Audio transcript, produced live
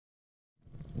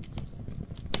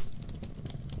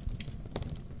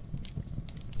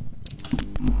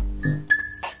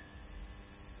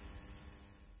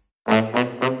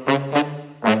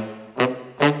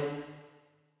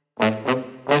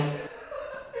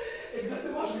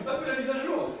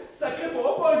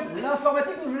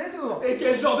Informatique, vous jouez les tours. Et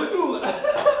quel genre de tour?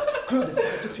 Claude,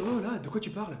 arrête tout de suite. Oh là, de quoi tu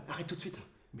parles? Arrête tout de suite.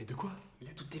 Mais de quoi? Il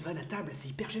a toutes tes vannes à table, c'est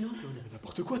hyper gênant, Claude.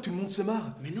 N'importe quoi, tout le monde se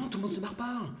marre. Mais non, tout le monde se marre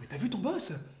pas. Mais t'as vu ton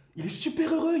boss? Il est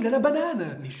super heureux, il a la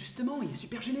banane. Mais justement, il est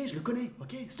super gêné, je le connais,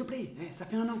 ok? S'il te plaît, ça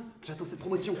fait 1 an que j'attends cette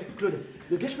promotion. Claude,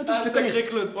 le gâche pas tout, je te connais. Sacré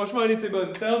Claude, franchement elle était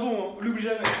bonne. T'es un bon, hein. L'oublie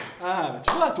jamais. Ah, bah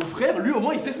tu vois, ton frère, lui au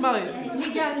moins il sait se marrer.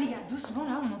 Les gars, doucement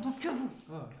là, on n'entend que vous.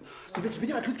 S'il te plaît, tu peux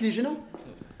dire à Claude qu'il est gênant?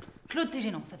 Claude, t'es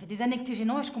gênant. Ça fait des années que t'es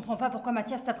gênant et je comprends pas pourquoi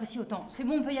Matthias t'apprécie autant. C'est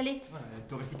bon, on peut y aller? Ouais,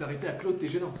 t'aurais pu t'arrêter à Claude, t'es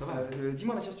gênant, ça va.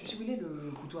 Dis-moi Matthias, tu sais où il est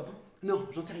le couteau à pain? Non,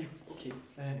 j'en sais rien. Ok.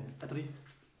 Attendez.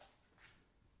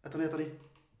 Attendez.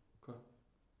 Quoi?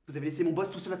 Vous avez laissé mon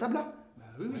boss tout seul à table là? Bah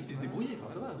oui, il sait se débrouiller,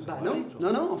 enfin ça va. Bah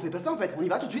non, on fait pas ça en fait. On y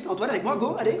va tout de suite. Antoine avec moi,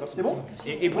 go, allez, c'est bon?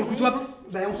 Et pour le couteau à pain?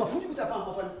 Bah on s'en fout du coup à pain,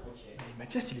 Antoine. Mais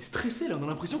Matthias, il est stressé là, on a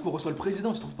l'impression qu'on reçoit le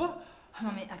président, tu trouves pas?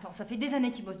 Non mais attends, ça fait des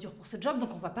années qu'il bosse dur pour ce job,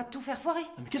 donc on va pas tout faire foirer.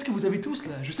 Mais qu'est-ce que vous avez tous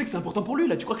là? Je sais que c'est important pour lui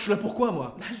là, tu crois que je suis là pour quoi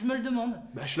moi? Bah je me le demande.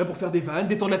 Bah je suis là pour faire des vannes,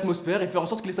 détendre l'atmosphère et faire en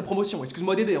sorte qu'il ait sa promotion.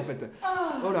 Excuse-moi d'aider en fait.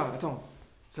 Oh là, attends.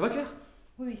 Ça va Claire?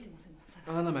 Oui, c'est bon, ça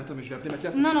va. Ah non mais attends, mais je vais appeler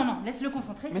Matthias. Non, laisse-le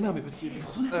concentrer. Mais non, mais parce qu'il faut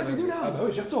retourner à la bah, cuisine là. Ah bah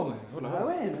oui, j'y retourne. Oh là. Ah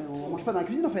ouais, on mange pas dans la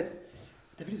cuisine en fait.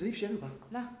 T'as vu les olives chéries ou pas?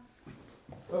 Là.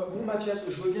 Bon Mathias,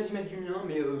 je veux bien t'y mettre du mien,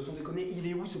 mais sans déconner, il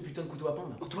est où ce putain de couteau à pain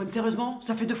là? Antoine, sérieusement?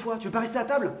 Ça fait 2 fois, tu veux pas rester à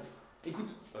table? Écoute,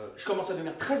 je commence à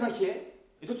devenir très inquiet,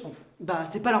 et toi tu t'en fous. Bah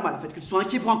c'est pas normal en fait, que tu sois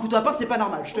inquiet pour un couteau à pain, c'est pas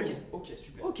normal, je te le dis. Ok,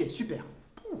 super. Ok, super.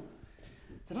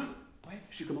 Ça va? Ouais.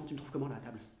 Je suis comment? Tu me trouves comment là à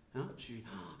table? Hein? Je suis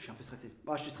un peu stressé.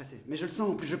 Ah, je suis stressé. Mais je le sens,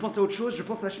 en plus je pense à autre chose, je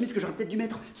pense à la chemise que j'aurais peut-être dû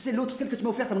mettre. Tu sais, l'autre, celle que tu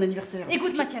m'as offerte à mon anniversaire.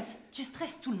 Écoute Mathias, tu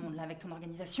stresses tout le monde là avec ton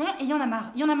organisation et y en a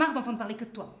marre d'entendre parler que de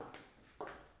toi.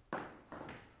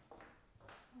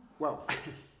 Waouh.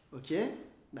 Ok,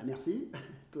 bah merci.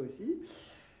 Toi aussi.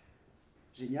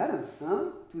 Génial, hein?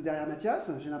 Tous derrière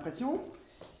Matthias, j'ai l'impression.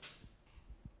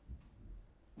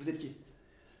 Vous êtes qui?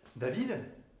 David?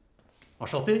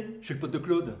 Enchanté, je suis le pote de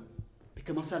Claude. Mais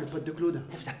comment ça, le pote de Claude?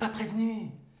 Il vous a pas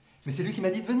prévenu. Mais c'est lui qui m'a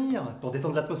dit de venir, pour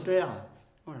détendre l'atmosphère.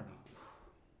 Oh là là.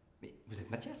 Mais vous êtes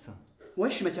Matthias? Ouais,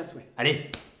 je suis Matthias, ouais.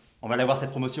 Allez, on va aller voir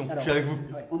cette promotion, Alors, je suis avec vous.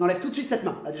 Ouais, on enlève tout de suite cette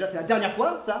main. Là, déjà, c'est la dernière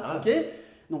fois, ça, va. ok?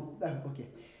 Non,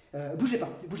 ok. Bougez pas,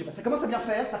 ça commence à bien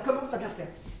faire,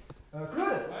 Claude,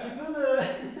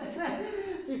 ouais.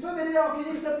 Tu peux m'aider en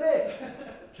cuisine, s'il te plaît?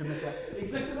 Je vais me le faire.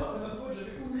 Exactement, c'est ma faute,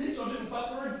 j'avais oublié de changer mon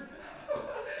password.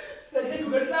 Sacré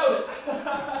Google Cloud.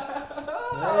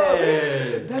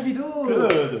 Hey, Davido!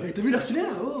 Claude. T'as vu l'heure qu'il est là?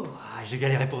 Oh! Ah, j'ai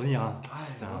galéré pour venir. Hein.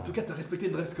 En tout cas, t'as respecté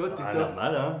le dress code, c'est Ah, top.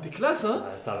 normal, hein. T'es classe, hein?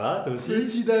 Ah, ça va, toi aussi?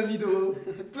 Petit Davido!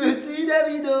 Petit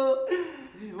Davido!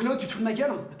 Claude, tu te fous de ma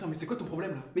gueule? Attends, mais c'est quoi ton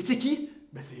problème là? Mais c'est qui?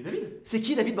 Bah c'est David! C'est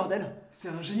qui, David, bordel? C'est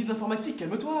un génie de l'informatique,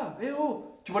 calme-toi! Eh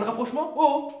oh! Tu vois le rapprochement?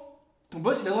 Oh! Ton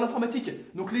boss il adore l'informatique,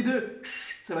 donc les deux,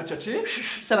 ça va tchatcher.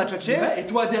 Ça va tchatcher. Ouais, et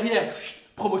toi derrière,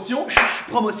 promotion.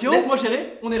 Promotion. Laisse-moi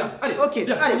gérer, on est là. Allez, ok,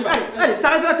 bien, allez, on y va. allez, ça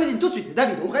reste dans la cuisine tout de suite.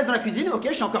 David, on reste dans la cuisine, ok,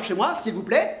 je suis encore chez moi, s'il vous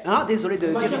plaît. Hein, désolé de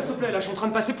Mathias, dire. s'il te plaît, là je suis en train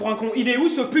de passer pour un con. Il est où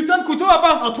ce putain de couteau à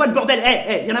pain? Antoine, bordel,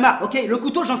 y'en a marre, ok? Le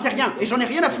couteau, j'en sais rien, et j'en ai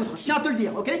rien à foutre, je tiens à te le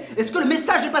dire, ok? Est-ce que le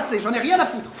message est passé? J'en ai rien à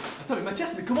foutre. Attends, mais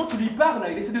Matthias, mais comment tu lui parles là?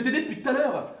 Il essaie de t'aider depuis tout à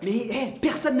l'heure. Mais,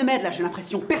 personne ne m'aide là, j'ai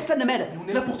l'impression, personne ne m'aide. Mais on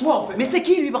est là pour toi en fait. Mais c'est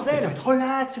qui lui, bordel? Faut être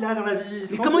relax là dans la vie.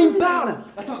 Mais comment il me parle?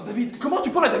 Attends, David, comment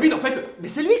tu parles à David en fait? Mais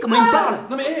c'est lui, comment il me parle?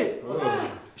 Non mais hé!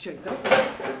 Chérie, ça va?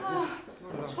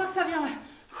 Je crois que ça vient là.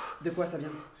 De quoi ça vient?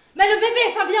 Mais le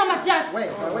bébé, ça vient Mathias. Ouais,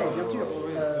 bien sûr.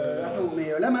 Attends,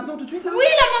 mais là maintenant, tout de suite là? Oui,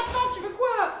 là maintenant, tu veux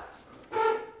quoi?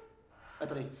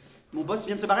 Attendez, mon boss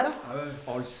vient de se barrer là? Ah ouais.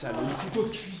 Oh le salaud, le couteau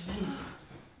de cuisine.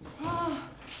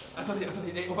 Attendez,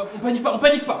 on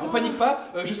panique pas,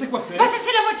 je sais quoi faire. Va chercher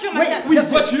la voiture, Mathias. Oui,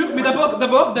 voiture, mais d'abord,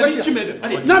 David, Voiture. tu m'aides.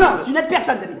 Allez. Non, tu n'aides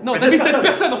personne, David. Non, David t'aides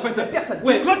personne en fait. Personne.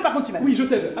 Ouais. Claude, par contre, tu m'aides. Oui, je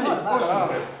t'aide. Allez. Oh la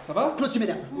vache. Ça va? Claude, tu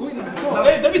m'énerves. Oui, non mais attends.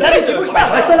 Hey, David, tu bouges pas.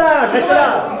 Reste là.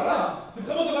 C'est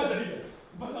vraiment dommage, David.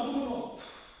 On passe un bon moment.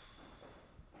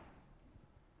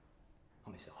 Oh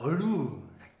mais c'est relou,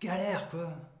 la galère quoi.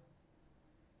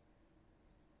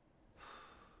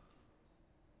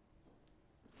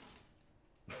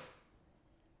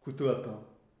 Couteau à pain.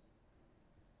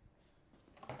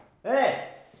 Hé,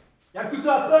 y'a le couteau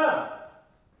à pain.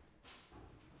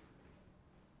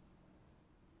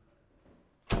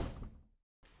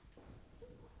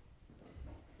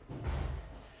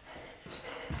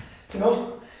 C'est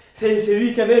bon? C'est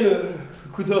lui qui avait le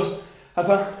couteau à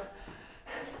pain.